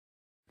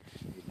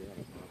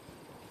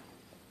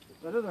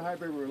That other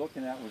hybrid we were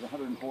looking at was a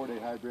 104-day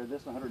hybrid.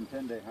 This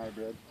 110-day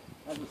hybrid.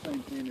 Has the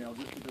same female,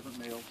 just a different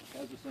male.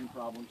 Has the same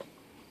problems.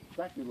 It's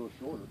actually a little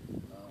shorter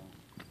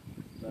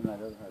than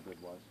that other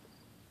hybrid was.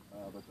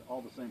 But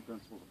all the same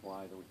principles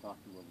apply that we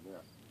talked to over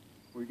there.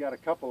 We've got a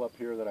couple up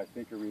here that I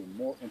think are even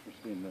more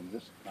interesting than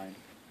this kind.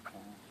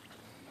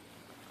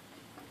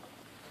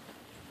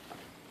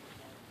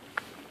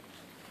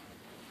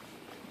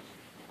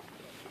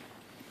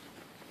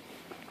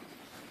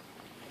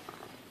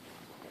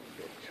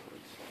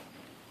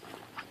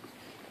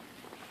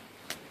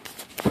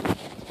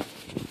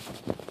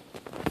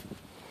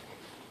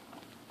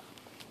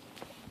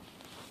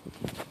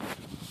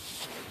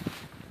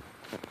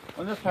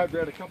 On this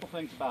hybrid, a couple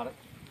things about it.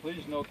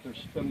 Please note there's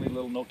spindly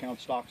little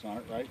no-count stalks on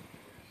it, right?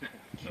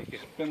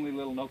 Spindly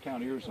little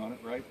no-count ears on it,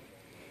 right?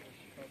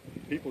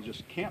 People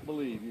just can't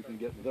believe you can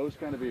get those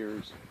kind of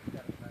ears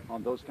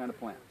on those kind of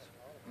plants.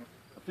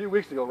 A few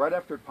weeks ago, right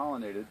after it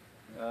pollinated,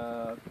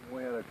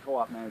 we had a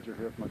co-op manager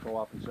here from a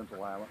co-op in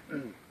Central Iowa.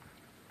 And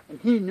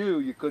he knew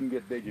you couldn't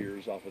get big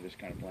ears off of this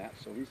kind of plant.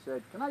 So he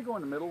said, can I go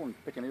in the middle and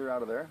pick an ear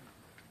out of there?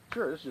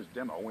 Sure, this is just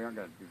demo. We aren't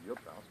going to do yield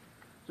trials.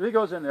 So he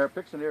goes in there,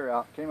 picks an ear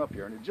out, came up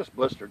here, and it just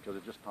blistered because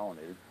it just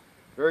pollinated.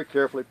 Very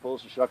carefully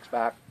pulls the shucks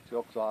back,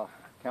 silks off,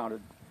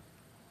 counted.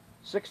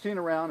 16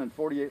 around and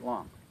 48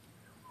 long.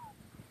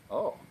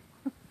 Oh.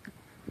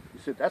 He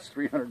said, that's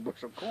 300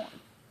 bushel corn.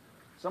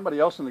 Somebody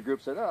else in the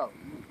group said, oh,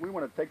 we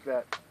want to take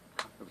that.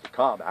 It was a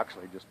cob,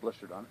 actually, just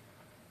blistered on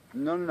it.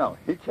 No, no, no.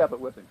 He kept it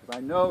with him because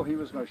I know he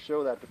was going to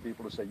show that to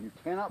people to say, you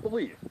cannot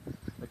believe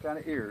the kind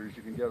of ears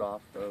you can get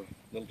off of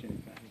little teeny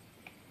plants.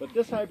 But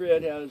this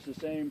hybrid has the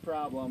same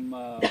problem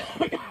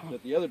that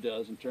the other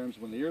does in terms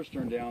of when the ears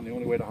turn down, the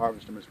only way to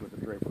harvest them is with a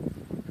draper.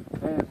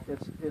 And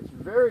it's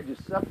very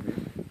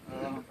deceptive.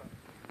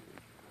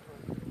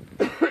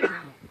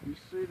 You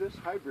see this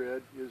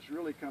hybrid is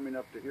really coming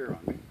up to here on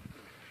me.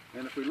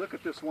 And if we look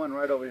at this one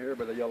right over here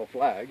by the yellow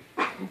flag,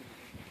 and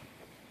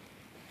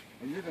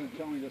you're going to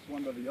tell me this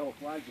one by the yellow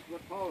flag is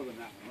what taller than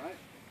that one, right?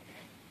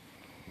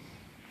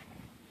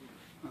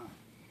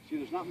 See,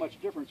 there's not much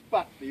difference,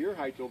 but the ear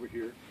height over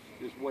here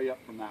is way up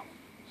from that one.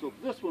 So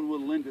this one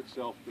will lend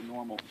itself to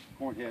normal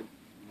hornhead,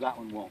 that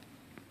one won't.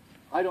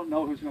 I don't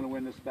know who's going to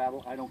win this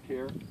battle. I don't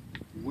care.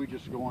 We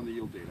just go on the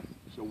yield data.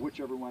 So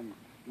whichever one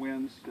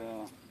wins,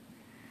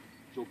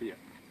 so be it.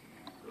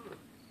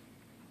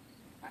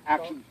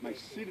 Actually, my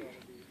seeding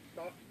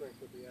stock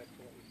strength would be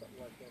excellent with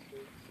something like that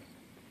too.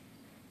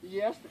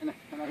 Yes, and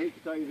I hate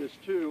to tell you this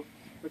too,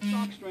 but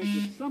stock strength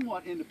is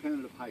somewhat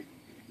independent of height.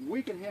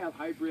 We can have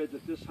hybrids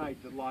at this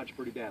height that lodge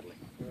pretty badly.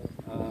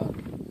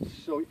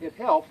 So it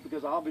helps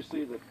because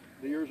obviously the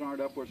ears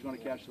aren't up where it's going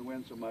to catch the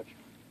wind so much,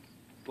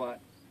 but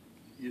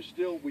we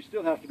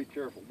still have to be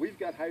careful. We've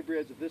got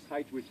hybrids at this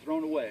height we've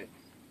thrown away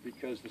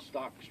because the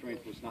stock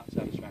strength was not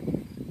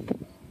satisfactory.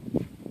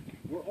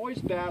 We're always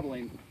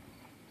battling.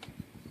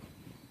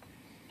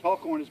 Tall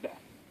corn is bad.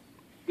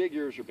 Big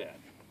ears are bad.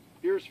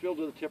 Ears filled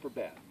to the tip are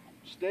bad.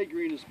 Stay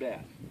green is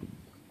bad.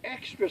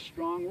 Extra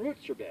strong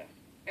roots are bad.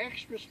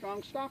 Extra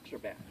strong stalks are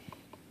bad.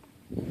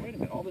 Wait a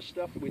minute, all this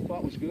stuff that we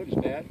thought was good is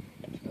bad?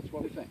 That's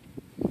what we think.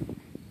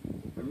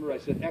 Remember I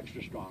said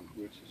extra strong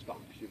roots and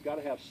stalks. You've got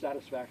to have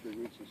satisfactory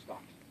roots and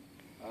stalks.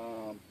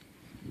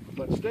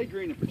 But stay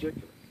green in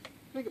particular.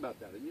 Think about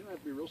that, and you don't have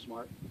to be real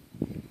smart.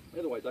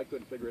 Otherwise I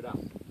couldn't figure it out.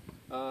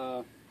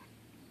 Do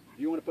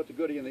you want to put the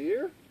goodie in the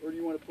ear, or do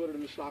you want to put it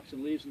in the stalks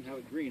and leaves and have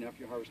it green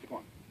after you harvest the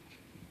corn?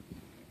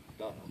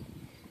 Duh.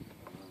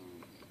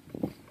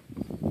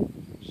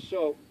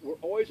 So we're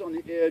always on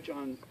the edge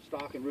on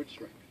stock and root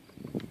strength.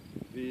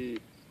 We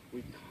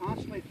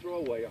constantly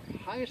throw away our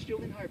highest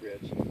yielding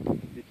hybrids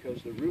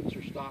because the roots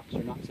or stalks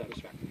are not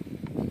satisfactory.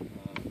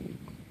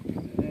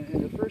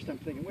 And at first I'm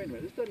thinking, wait a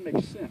minute, this doesn't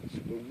make sense.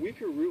 The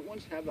weaker root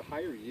ones have the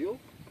higher yield?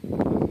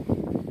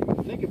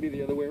 I think it'd be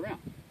the other way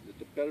around.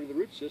 The better the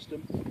root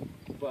system,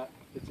 but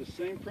it's the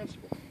same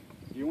principle.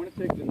 You want to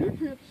take the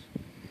nutrients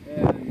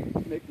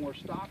and make more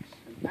stalks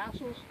and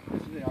tassels.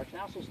 Our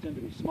tassels tend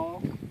to be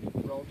small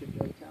relative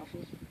to other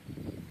tassels.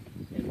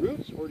 And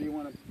roots, or do you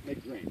want to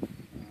make green?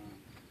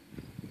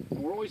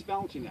 And we're always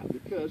balancing that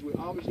because we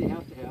obviously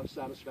have to have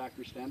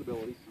satisfactory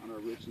standability on our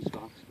roots and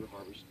stalks for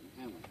harvest and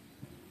handling.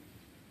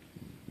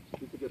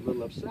 People get a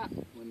little upset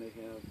when they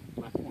have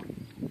flat corn.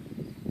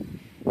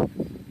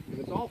 If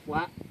it's all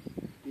flat,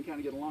 you kind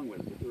of get along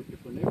with it.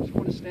 If the neighbor's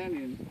corn is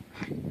standing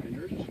and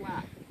yours is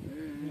flat,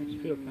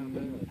 you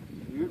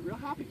aren't real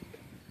happy.